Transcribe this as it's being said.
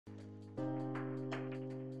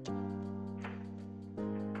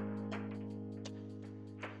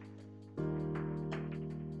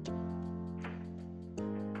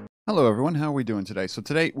Hello everyone, how are we doing today? So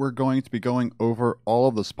today we're going to be going over all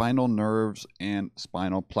of the spinal nerves and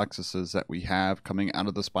spinal plexuses that we have coming out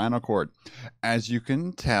of the spinal cord. As you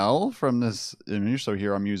can tell from this image, so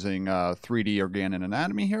here I'm using 3D organ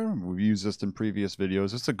anatomy here. We've used this in previous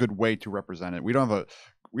videos. It's a good way to represent it. We don't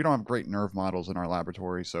have great nerve models in our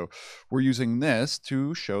laboratory, so we're using this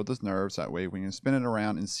to show the nerves. That way we can spin it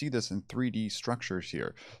around and see this in 3D structures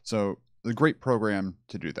here. So a great program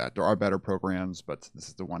to do that. There are better programs, but this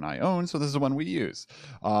is the one I own, so this is the one we use.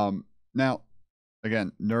 Now,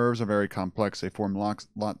 again, nerves are very complex. They form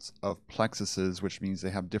lots of plexuses, which means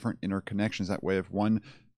they have different interconnections. That way, if one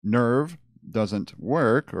nerve doesn't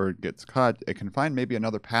work or gets cut, it can find maybe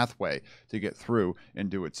another pathway to get through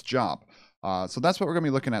and do its job. So that's what we're going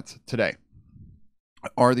to be looking at today.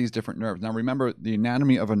 Are these different nerves? Now, remember the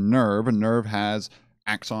anatomy of a nerve. A nerve has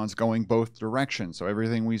axons going both directions. So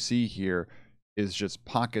everything we see here is just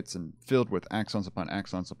pockets and filled with axons upon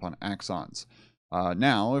axons upon axons.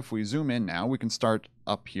 Now, if we zoom in now, we can start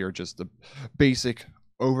up here, just the basic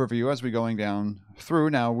overview as we're going down through.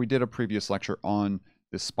 Now, we did a previous lecture on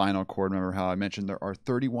the spinal cord. Remember how I mentioned there are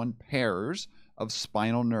 31 pairs of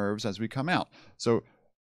spinal nerves as we come out. So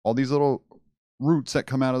all these little roots that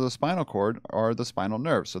come out of the spinal cord are the spinal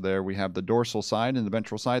nerves. So there we have the dorsal side and the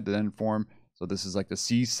ventral side that then form. So this is like the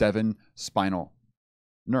C7 spinal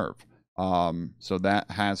nerve. So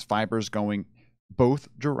that has fibers going both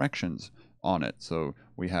directions on it. So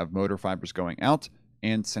we have motor fibers going out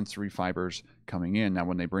and sensory fibers coming in. Now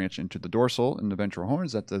when they branch into the dorsal and the ventral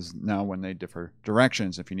horns, that does now when they differ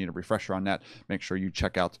directions. If you need a refresher on that, make sure you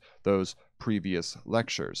check out those previous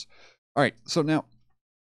lectures. All right, so now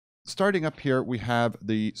starting up here, we have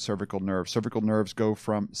the cervical nerve. Cervical nerves go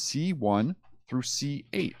from C1 through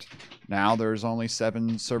C8. Now there's only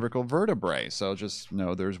 7 cervical vertebrae, so just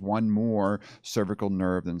know there's one more cervical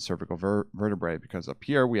nerve than cervical vertebrae, because up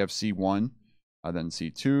here we have C1, then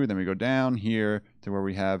C2, then we go down here to where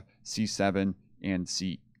we have C7 and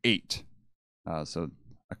C8. So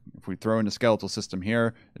if we throw in the skeletal system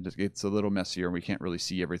here, it just gets a little messier. We can't really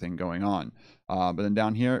see everything going on. But then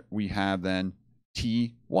down here we have then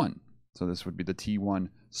T1. So this would be the T1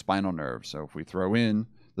 spinal nerve. So if we throw in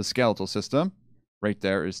the skeletal system, right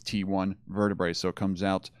there is T1 vertebrae. So it comes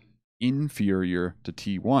out inferior to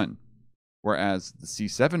T1. Whereas the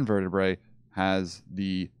C7 vertebrae has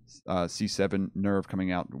the C7 nerve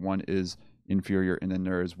coming out. One is inferior, and then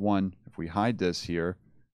there is one, if we hide this here,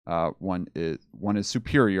 one is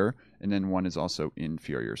superior, and then one is also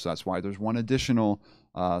inferior. So that's why there's one additional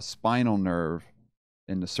spinal nerve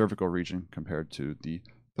in the cervical region compared to the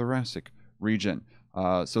thoracic region.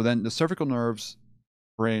 So then the cervical nerves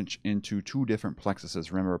branch into 2 different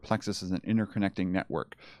plexuses. Remember, a plexus is an interconnecting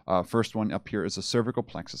network. First one up here is a cervical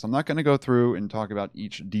plexus. I'm not going to go through and talk about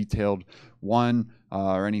each detailed one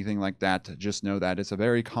or anything like that. Just know that it's a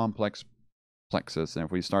very complex plexus. And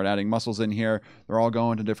if we start adding muscles in here, they're all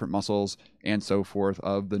going to different muscles and so forth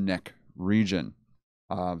of the neck region.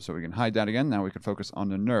 So we can hide that again. Now we can focus on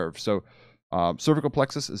the nerve. So cervical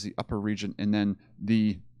plexus is the upper region, and then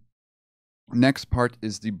the next part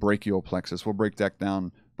is the brachial plexus. We'll break it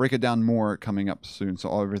down more coming up soon.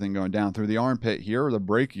 So everything going down through the armpit here, the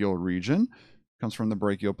brachial region, comes from the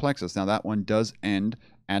brachial plexus. Now that one does end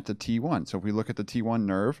at the T1. So if we look at the T1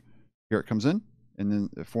 nerve, here it comes in, and then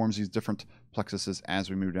it forms these different plexuses as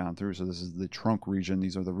we move down through. So this is the trunk region.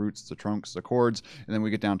 These are the roots, the trunks, the cords, and then we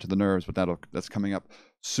get down to the nerves, but that's coming up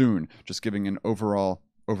soon. Just giving an overall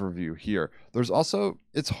overview here. There's also,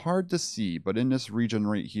 it's hard to see, but in this region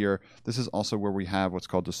right here, this is also where we have what's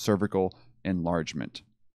called the cervical enlargement.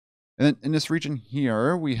 And then in this region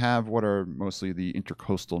here, we have what are mostly the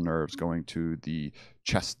intercostal nerves going to the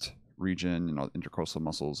chest region and all the intercostal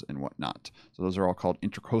muscles and whatnot. So those are all called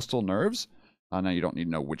intercostal nerves. Now you don't need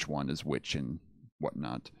to know which one is which and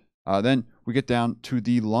whatnot. Then we get down to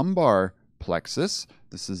the lumbar plexus.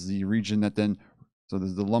 This is the region that then, so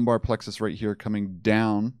there's the lumbar plexus right here coming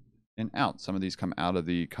down and out. Some of these come out of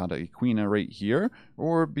the cauda equina right here,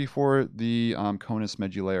 or before the conus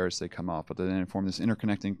medullaris, they come off, but they then form this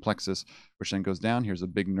interconnecting plexus, which then goes down. Here's a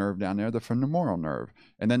big nerve down there, the femoral nerve.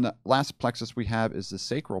 And then the last plexus we have is the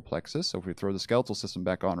sacral plexus. So if we throw the skeletal system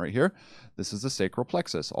back on right here, this is the sacral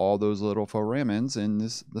plexus. All those little foramens in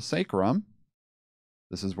the sacrum,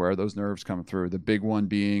 this is where those nerves come through. The big one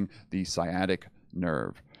being the sciatic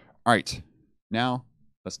nerve. All right. Now,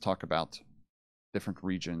 let's talk about different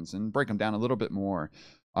regions and break them down a little bit more.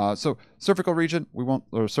 So cervical region,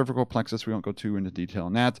 or cervical plexus, we won't go too into detail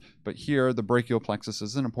on that, but here the brachial plexus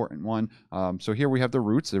is an important one. So here we have the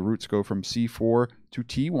roots. The roots go from C4 to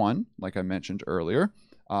T1, like I mentioned earlier.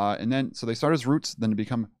 And then, so they start as roots, then to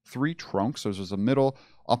become 3 trunks. So there's a middle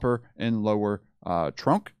upper and lower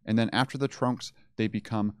trunk. And then after the trunks, they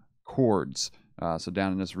become cords. So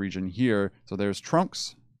down in this region here, so there's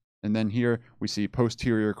trunks. And then here we see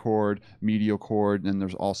posterior cord, medial cord, and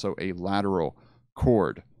there's also a lateral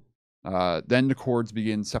cord. Then the cords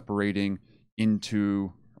begin separating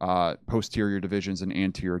into posterior divisions and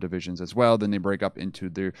anterior divisions as well. Then they break up into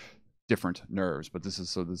their different nerves. But this is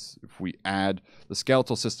so this if we add the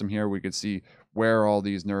skeletal system here, we could see where all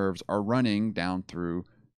these nerves are running down through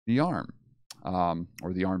the arm,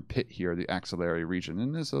 or the armpit here, the axillary region.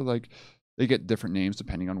 And so like they get different names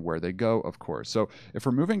depending on where they go, of course. So if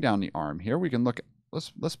we're moving down the arm here, we can look at,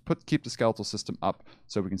 let's keep the skeletal system up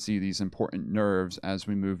so we can see these important nerves as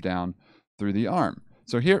we move down through the arm.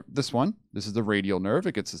 So here, this is the radial nerve.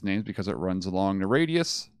 It gets its name because it runs along the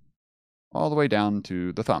radius all the way down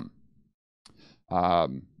to the thumb.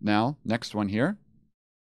 Now, next one here,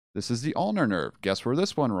 this is the ulnar nerve. Guess where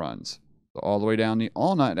this one runs? So all the way down the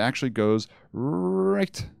ulna, it actually goes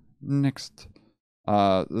right next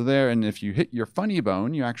there. And if you hit your funny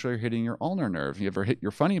bone, you actually are hitting your ulnar nerve. If you ever hit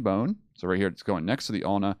your funny bone, so right here it's going next to the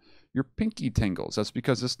ulna, your pinky tingles. That's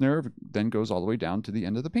because this nerve then goes all the way down to the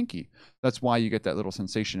end of the pinky. That's why you get that little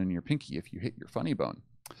sensation in your pinky if you hit your funny bone.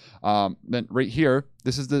 Then right here,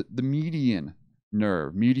 this is the median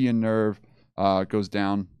nerve. Median nerve goes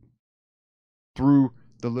down through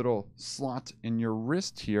the little slot in your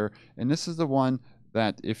wrist here. And this is the one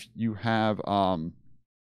that if you have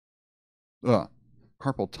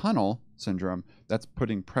carpal tunnel syndrome, that's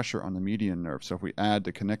putting pressure on the median nerve. So if we add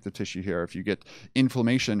the connective tissue here, if you get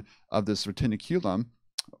inflammation of this retiniculum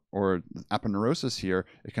or aponeurosis here,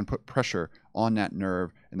 it can put pressure on that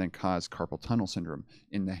nerve and then cause carpal tunnel syndrome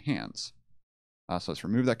in the hands. So let's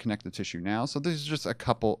remove that connective tissue now. So this is just a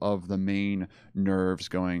couple of the main nerves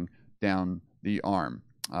going down the arm.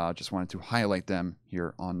 Just wanted to highlight them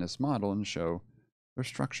here on this model and show their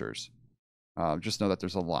structures. Just know that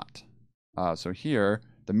there's a lot. So here,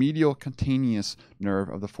 the medial cutaneous nerve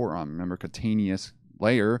of the forearm. Remember, cutaneous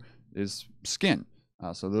layer is skin.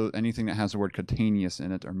 So anything that has the word cutaneous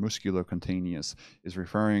in it or musculocutaneous is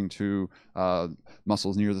referring to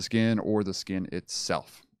muscles near the skin or the skin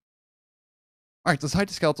itself. All right, let's hide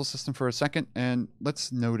the skeletal system for a second and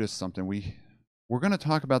let's notice something. We're going to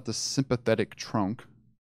talk about the sympathetic trunk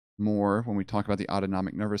more when we talk about the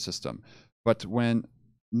autonomic nervous system. But when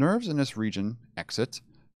nerves in this region exit,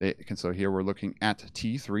 so here we're looking at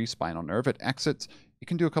T3 spinal nerve. It exits, it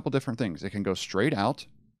can do a couple different things. It can go straight out,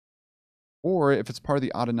 or if it's part of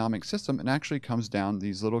the autonomic system, it actually comes down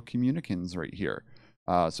these little communicants right here.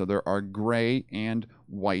 So there are gray and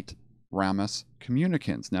white ramus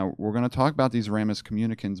communicants. Now, we're going to talk about these ramus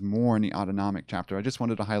communicants more in the autonomic chapter. I just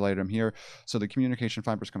wanted to highlight them here. So the communication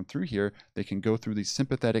fibers come through here. They can go through the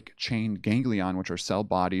sympathetic chain ganglion, which are cell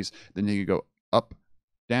bodies. Then they can go up,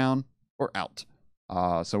 down, or out.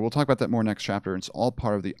 So we'll talk about that more next chapter. It's all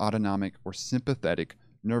part of the autonomic or sympathetic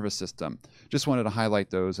nervous system. Just wanted to highlight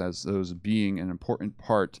those as those being an important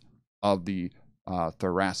part of the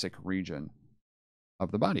thoracic region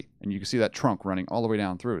of the body. And you can see that trunk running all the way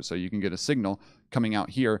down through. So you can get a signal coming out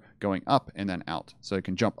here, going up and then out. So it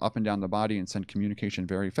can jump up and down the body and send communication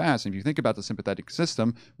very fast. And if you think about the sympathetic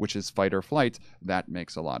system, which is fight or flight, that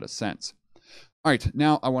makes a lot of sense. All right,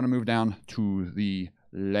 now I want to move down to the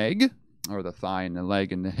leg, or the thigh and the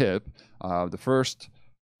leg and the hip. The first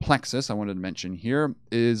plexus I wanted to mention here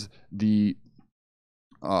is the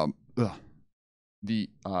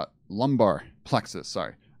lumbar plexus.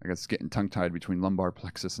 Sorry, I guess getting tongue-tied between lumbar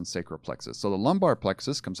plexus and sacral plexus. So the lumbar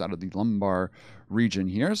plexus comes out of the lumbar region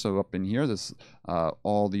here. So up in here, this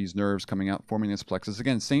all these nerves coming out, forming this plexus.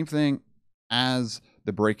 Again, same thing as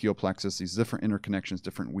the brachial plexus, these different interconnections,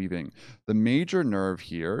 different weaving. The major nerve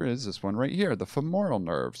here is this one right here, the femoral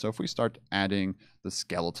nerve. So if we start adding the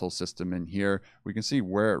skeletal system in here, we can see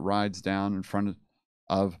where it rides down in front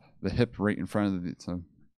of the hip, right in front of the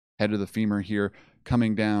head of the femur here,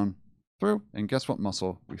 coming down through. And guess what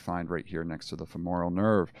muscle we find right here next to the femoral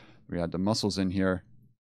nerve? We had the muscles in here,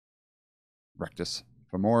 rectus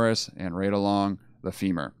femoris, and right along the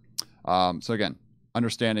femur. So again,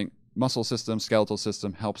 understanding muscle system, skeletal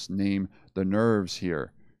system helps name the nerves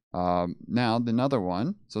here. Now, another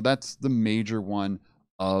one, so that's the major one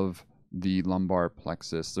of the lumbar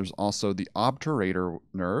plexus. There's also the obturator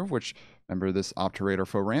nerve, which, remember this obturator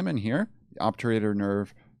foramen here? The obturator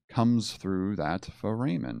nerve comes through that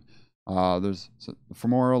foramen. There's the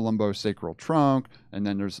femoral lumbosacral trunk, and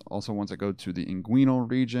then there's also ones that go to the inguinal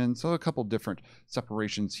region. So a couple different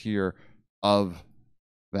separations here of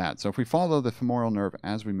that. So if we follow the femoral nerve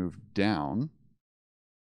as we move down,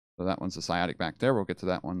 so that one's the sciatic back there. We'll get to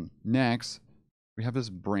that one next. We have this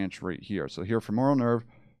branch right here. So here, femoral nerve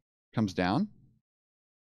comes down.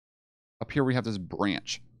 Up here we have this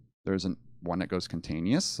branch. There's one that goes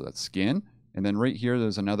cutaneous, so that's skin. And then right here,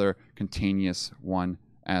 there's another cutaneous one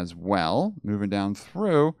as well. Moving down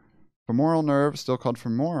through, femoral nerve, still called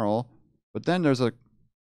femoral. But then there's a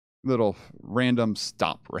little random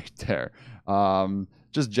stop right there.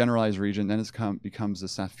 Just generalized region. Then it becomes the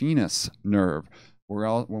saphenous nerve.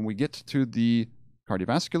 When we get to the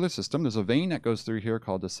cardiovascular system, there's a vein that goes through here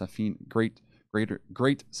called the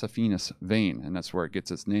great saphenous vein, and that's where it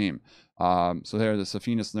gets its name. So there, the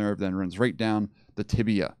saphenous nerve then runs right down the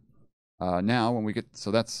tibia. Now, when we get,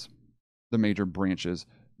 so that's the major branches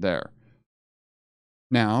there.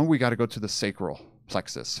 Now we got to go to the sacral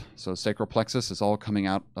plexus. So sacral plexus is all coming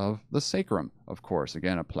out of the sacrum, of course.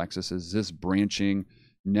 Again, a plexus is this branching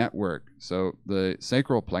network. So the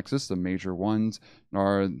sacral plexus, the major ones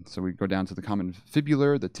are, so we go down to the common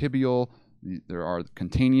fibular, the tibial, there are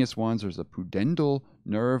cutaneous ones, there's a pudendal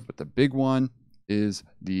nerve, but the big one is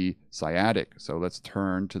the sciatic. So let's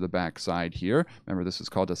turn to the back side here. Remember, this is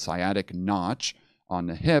called a sciatic notch on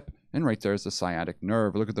the hip, and right there is the sciatic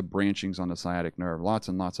nerve. Look at the branchings on the sciatic nerve, lots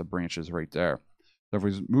and lots of branches right there. So if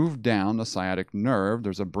we move down the sciatic nerve,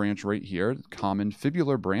 there's a branch right here, common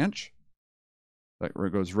fibular branch, that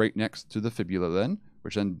goes right next to the fibula then,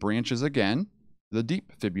 which then branches again, the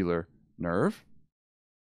deep fibular nerve.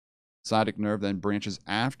 Sciatic nerve then branches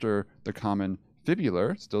after the common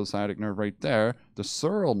fibular, still sciatic nerve right there. The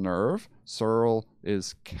sural nerve, sural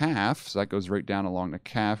is calf, so that goes right down along the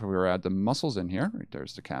calf. If we were to add the muscles in here, right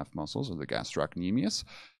there's the calf muscles or the gastrocnemius.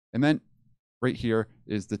 And then right here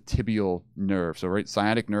is the tibial nerve. So right,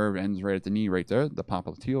 sciatic nerve ends right at the knee right there, the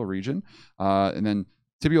popliteal region. And then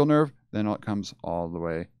tibial nerve, then it comes all the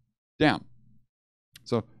way down.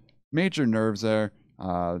 So major nerves there,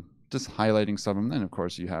 just highlighting some of them. Then of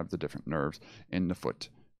course you have the different nerves in the foot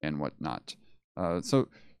and whatnot. So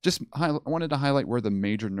just I wanted to highlight where the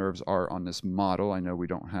major nerves are on this model. I know we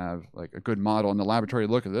don't have like a good model in the laboratory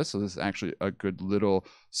to look at this, so this is actually a good little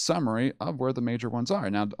summary of where the major ones are.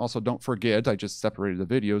 Now, also don't forget, I just separated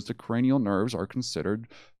the videos, the cranial nerves are considered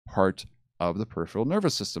part of the peripheral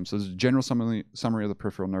nervous system. So this is a general summary of the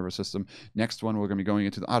peripheral nervous system. Next one, we're going to be going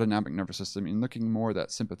into the autonomic nervous system and looking more at that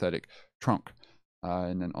sympathetic trunk.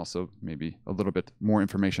 And then also maybe a little bit more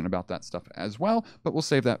information about that stuff as well. But we'll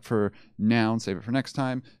save that for now and save it for next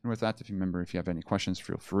time. And with that, if you have any questions,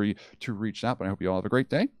 feel free to reach out. But I hope you all have a great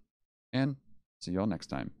day and see you all next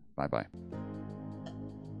time. Bye-bye.